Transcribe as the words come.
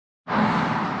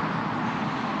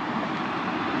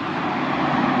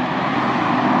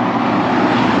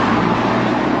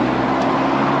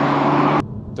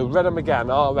Renault Megane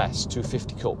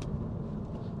RS250 Cup.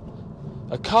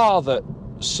 A car that,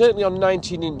 certainly on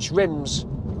 19-inch rims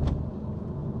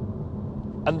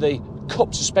and the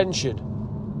Cup suspension,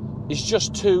 is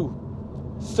just too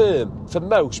firm for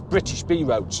most British B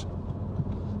roads.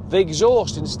 The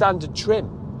exhaust in standard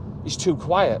trim is too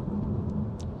quiet.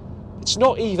 It's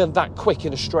not even that quick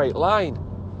in a straight line.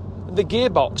 And the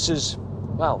gearbox is,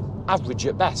 well, average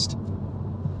at best.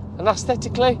 And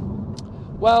aesthetically,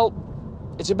 well,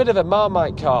 it's a bit of a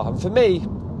Marmite car. And for me,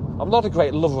 I'm not a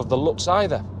great lover of the looks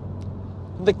either.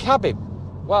 And the cabin,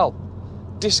 well,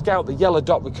 discount the yellow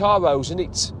dot Recaros and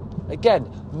it's, again,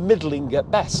 middling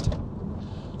at best.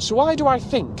 So why do I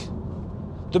think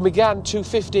the Megane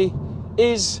 250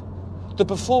 is the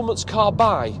performance car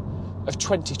buy of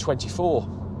 2024?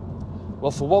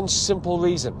 Well, for one simple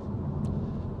reason.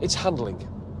 It's handling.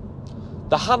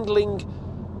 The handling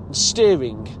and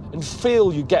steering and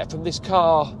feel you get from this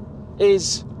car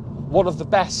is one of the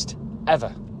best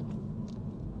ever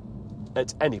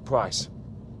at any price.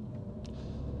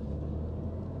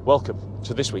 Welcome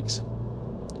to this week's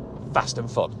Fast and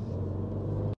Fun.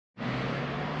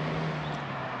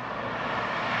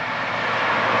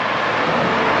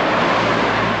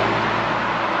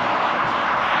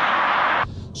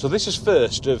 So this is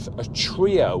first of a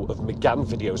trio of Megane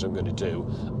videos I'm going to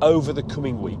do over the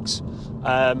coming weeks.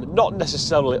 Not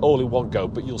necessarily all in one go,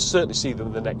 but you'll certainly see them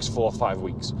in the next 4 or 5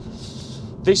 weeks.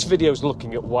 This video is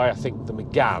looking at why I think the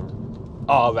Megane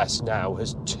RS now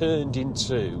has turned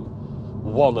into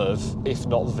one of, if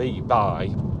not the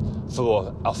buy, for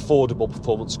an affordable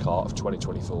performance car of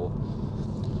 2024.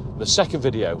 The second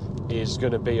video is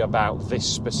going to be about this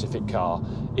specific car.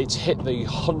 It's hit the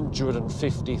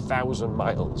 150,000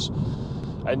 miles.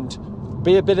 And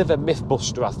be a bit of a myth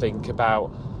buster, I think, about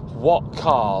what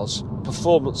cars,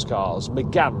 performance cars,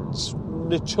 Meganes,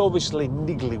 notoriously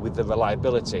niggly with the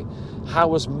reliability.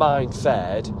 How has mine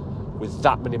fared with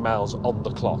that many miles on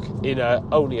the clock in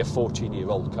only a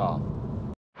 14-year-old car?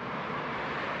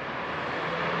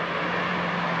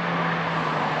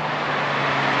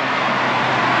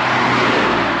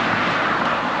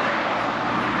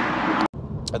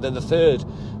 And then the third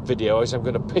video is I'm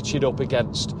going to pitch it up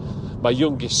against my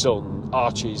youngest son,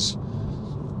 Archie's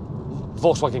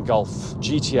Volkswagen Golf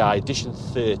GTI Edition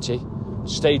 30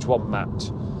 Stage 1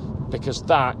 matte, because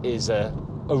that is a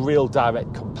real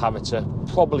direct comparator,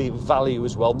 probably value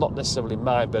as well, not necessarily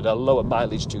mine, but a lower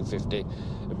mileage 250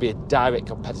 would be a direct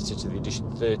competitor to the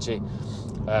Edition 30,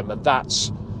 and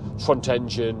that's front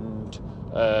engine,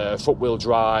 front wheel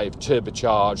drive,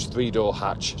 turbocharged, 3-door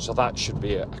hatch, so that should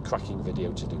be a cracking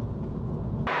video to do.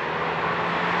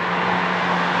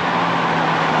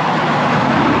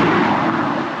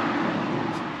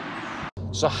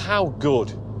 So how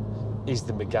good is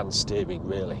the Megane steering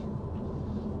really?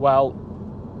 Well,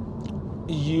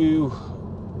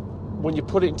 when you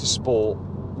put it into sport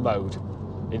mode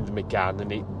in the Megane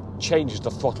and it changes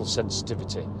the throttle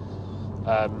sensitivity,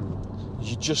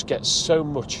 you just get so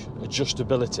much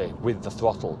adjustability with the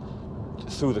throttle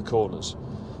through the corners.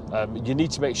 You need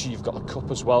to make sure you've got the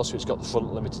cup as well, so it's got the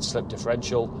front limited slip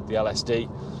differential, the LSD,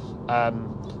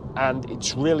 and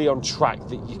it's really on track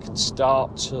that you can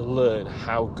start to learn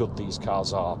how good these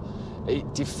cars are.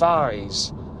 It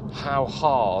defies how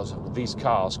hard these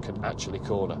cars can actually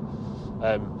corner.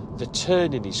 The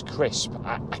turning is crisp.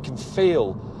 I can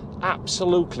feel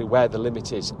absolutely where the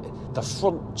limit is. The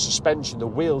front suspension, the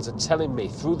wheels are telling me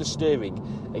through the steering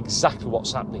exactly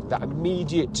what's happening, that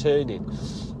immediate turning.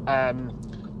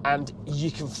 And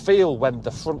you can feel when the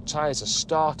front tyres are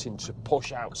starting to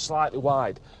push out slightly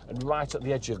wide and right at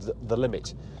the edge of the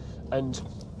limit. And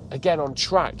again, on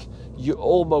track, you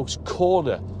almost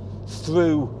corner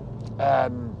through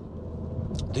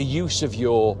the use of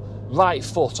your right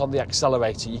foot on the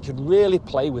accelerator. You can really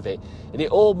play with it, and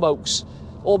it almost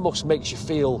makes you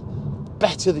feel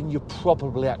better than you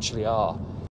probably actually are.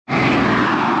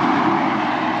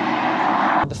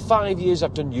 In the 5 years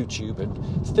I've done YouTube and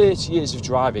 30 years of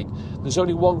driving, there's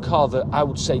only one car that I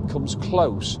would say comes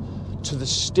close to the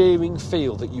steering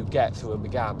feel that you get through a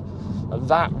Megane, and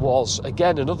that was,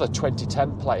 again, another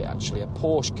 2010 plate actually, a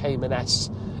Porsche Cayman S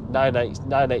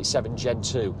 987 Gen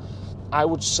 2. I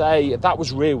would say that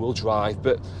was rear-wheel drive,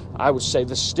 but I would say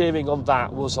the steering on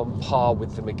that was on par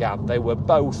with the Megane. They were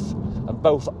both, and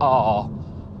both are,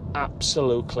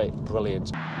 absolutely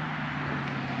brilliant.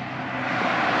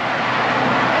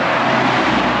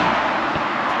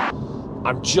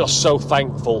 I'm just so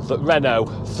thankful that Renault,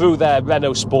 through their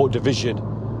Renault Sport division,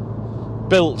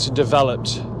 built and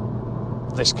developed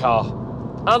this car.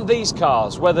 And these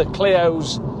cars, whether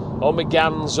Clios or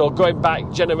Meganes or going back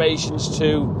generations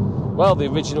to well, the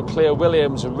original Clio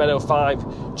Williams and Renault 5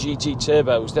 GT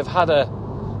turbos, they've had a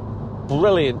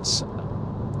brilliant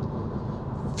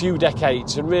few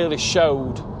decades and really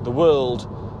showed the world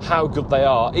how good they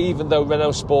are, even though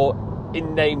Renault Sport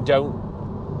in name don't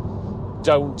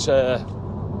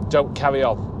carry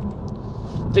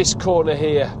on. This corner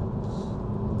here,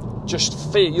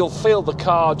 you'll feel the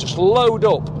car just load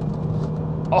up.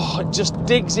 Oh, it just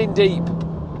digs in deep,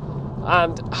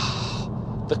 and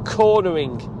the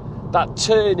cornering, that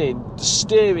turning, the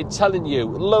steering telling you,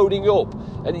 loading up,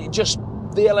 and it just,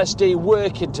 the LSD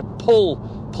working to pull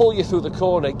you through the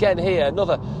corner. Again here,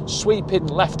 another sweeping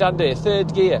left-hander,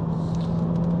 third gear.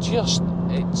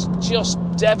 It's just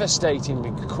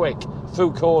devastatingly quick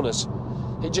through corners.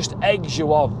 It just eggs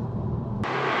you on.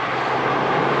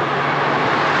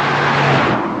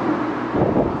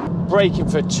 Braking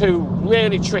for two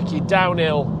really tricky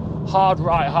downhill, hard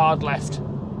right, hard left.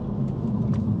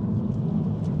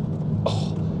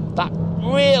 Oh, that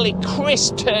really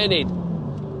crisp turning.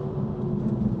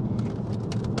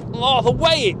 Oh, the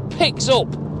way it picks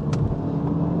up.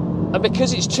 And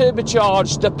because it's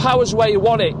turbocharged, the power's where you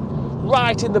want it,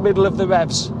 right in the middle of the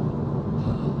revs.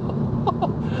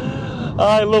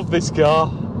 I love this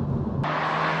car.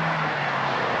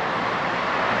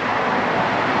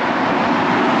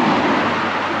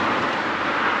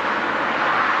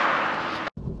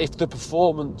 If the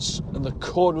performance and the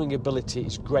cornering ability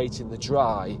is great in the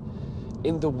dry,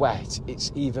 in the wet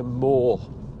it's even more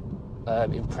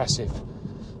impressive.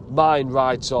 Mine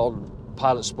rides on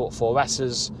Pilot Sport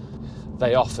 4S's.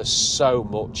 They offer so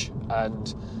much,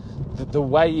 and the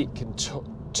way it can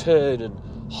turn and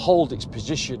hold its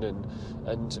position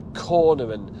and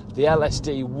corner, and the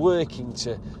LSD working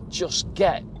to just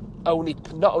get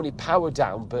not only power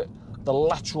down but the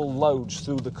lateral loads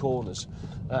through the corners.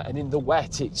 And in the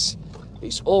wet, it's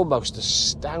almost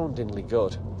astoundingly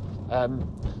good. And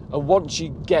once you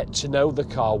get to know the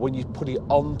car, when you put it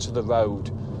onto the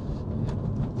road,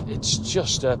 it's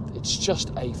just a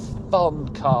fun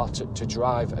car to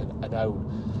drive and own.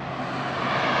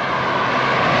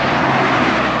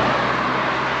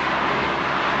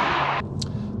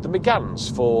 The Meganes,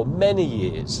 for many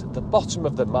years, the bottom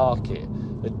of the market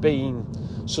had been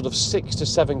sort of 6 to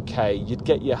 7k. You'd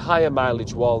get your higher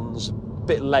mileage ones,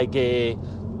 bit leggy,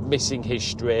 missing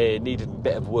history, needed a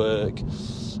bit of work,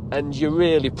 and you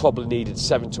really probably needed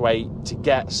 7 to 8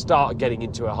 to start getting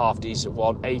into a half decent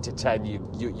one. 8 to 10,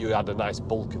 you had a nice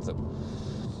bulk of them.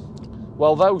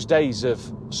 Well, those days have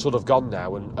sort of gone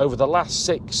now, and over the last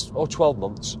 6 or 12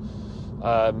 months,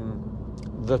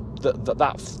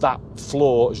 that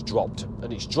floor has dropped,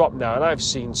 and it's dropped now, and I've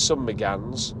seen some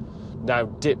Meganes now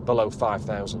dip below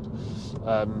 5,000,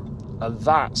 and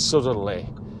that suddenly,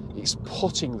 it's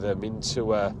putting them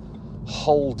into a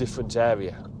whole different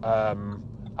area.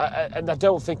 And I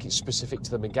don't think it's specific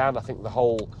to the Megane. I think the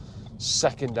whole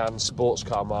second-hand sports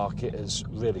car market has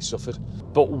really suffered.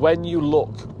 But when you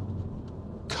look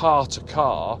car to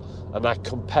car, and I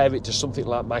compare it to something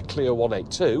like my Clio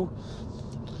 182,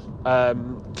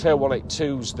 Clio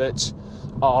 182s that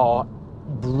are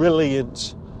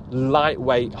brilliant,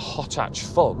 lightweight, hot hatch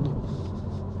fun,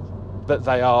 that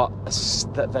they are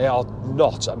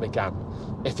not a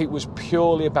Megane. If it was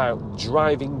purely about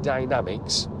driving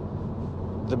dynamics,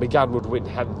 the Megane would win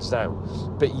hands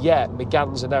down. But yet,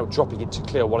 Meganes are now dropping into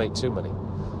Clio 182 money.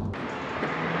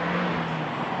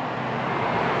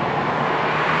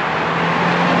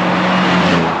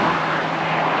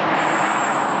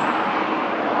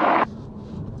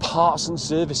 Parts and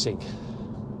servicing.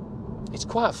 It's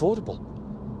quite affordable.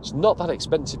 It's not that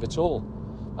expensive at all.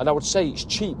 And I would say it's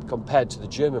cheap compared to the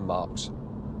German marques.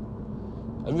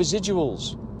 And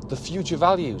residuals, the future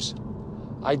values.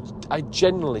 I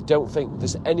genuinely don't think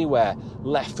there's anywhere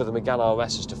left for the Megane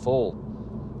RSs to fall.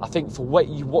 I think for what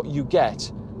you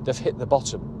get, they've hit the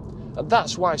bottom. And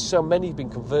that's why so many have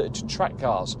been converted to track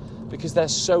cars, because they're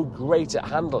so great at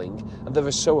handling and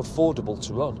they're so affordable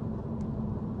to run.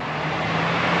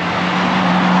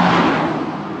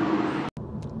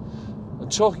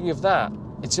 And talking of that,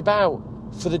 it's about,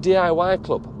 for the DIY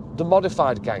club, the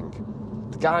modified gang,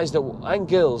 the guys and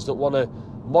girls that want to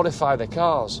modify their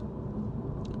cars.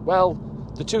 Well,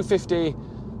 the 250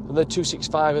 and the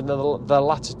 265 and the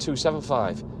latter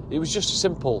 275, it was just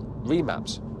simple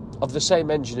remaps of the same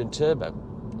engine and turbo.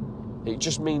 It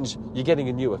just means you're getting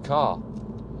a newer car.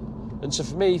 And so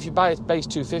for me, if you buy a base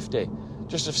 250,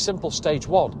 just a simple stage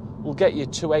 1 will get you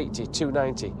 280,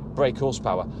 290 brake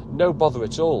horsepower, no bother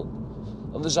at all.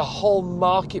 And there's a whole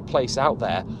marketplace out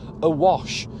there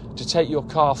awash to take your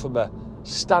car from a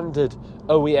standard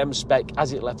OEM spec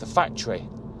as it left the factory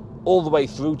all the way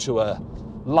through to a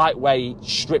lightweight,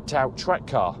 stripped out track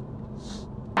car.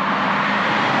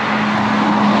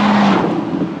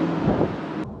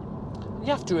 You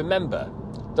have to remember,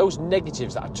 those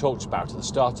negatives that I talked about at the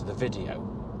start of the video,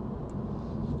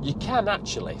 you can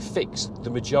actually fix the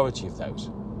majority of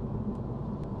those.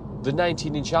 The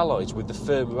 19-inch alloys with the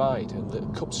firm ride and the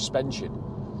cup suspension,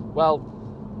 well,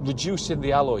 reducing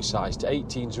the alloy size to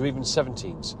 18s or even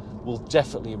 17s will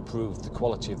definitely improve the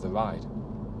quality of the ride.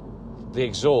 The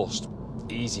exhaust,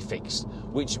 easy fixed,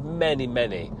 which many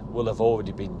will have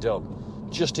already been done,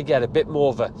 just to get a bit more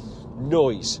of a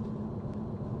noise,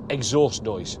 exhaust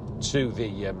noise to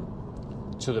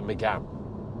the Megane.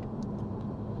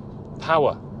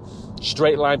 Power,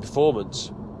 straight line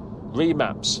performance,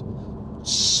 remaps,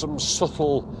 some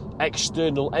subtle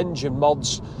external engine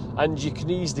mods, and you can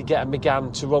easily get a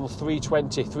Megane to run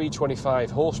 320,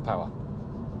 325 horsepower,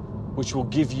 which will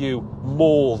give you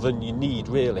more than you need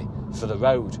really for the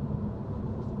road.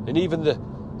 And even the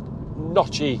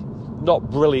notchy, not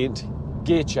brilliant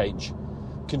gear change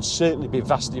can certainly be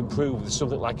vastly improved with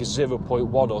something like a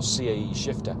 0.1 or CAE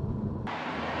shifter.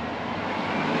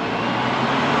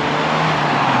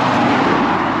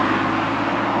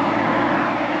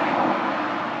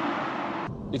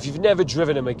 If you've never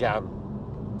driven a Megane,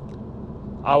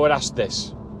 I would ask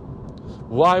this: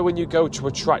 why, when you go to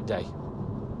a track day,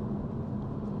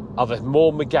 are there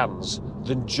more Meganes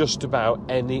than just about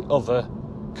any other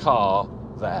car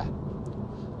there?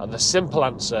 And the simple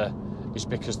answer is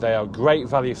because they are great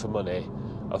value for money,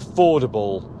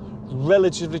 affordable,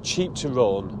 relatively cheap to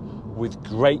run, with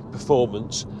great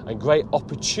performance and great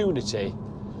opportunity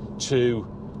to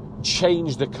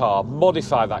change the car,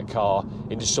 modify that car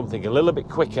into something a little bit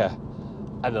quicker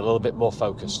and a little bit more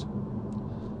focused.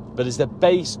 But as the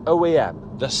base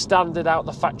OEM, the standard out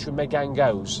the factory Megane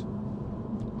goes,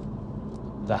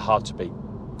 they're hard to beat.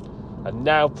 And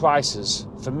now prices,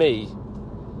 for me,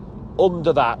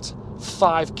 under that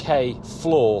 5k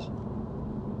floor,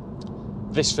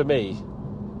 this for me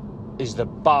is the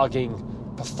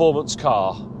bargain performance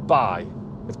car buy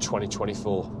of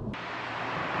 2024.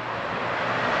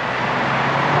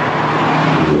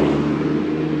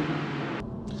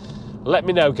 Let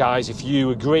me know, guys, if you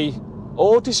agree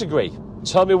or disagree.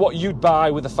 Tell me what you'd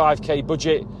buy with a 5k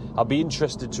budget. I'll be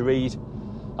interested to read.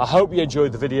 I hope you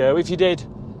enjoyed the video. If you did,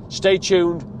 stay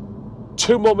tuned.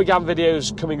 2 more Megane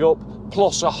videos coming up,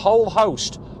 plus a whole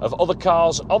host of other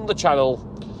cars on the channel.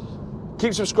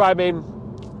 Keep subscribing.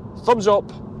 Thumbs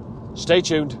up. Stay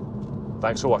tuned.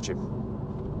 Thanks for watching.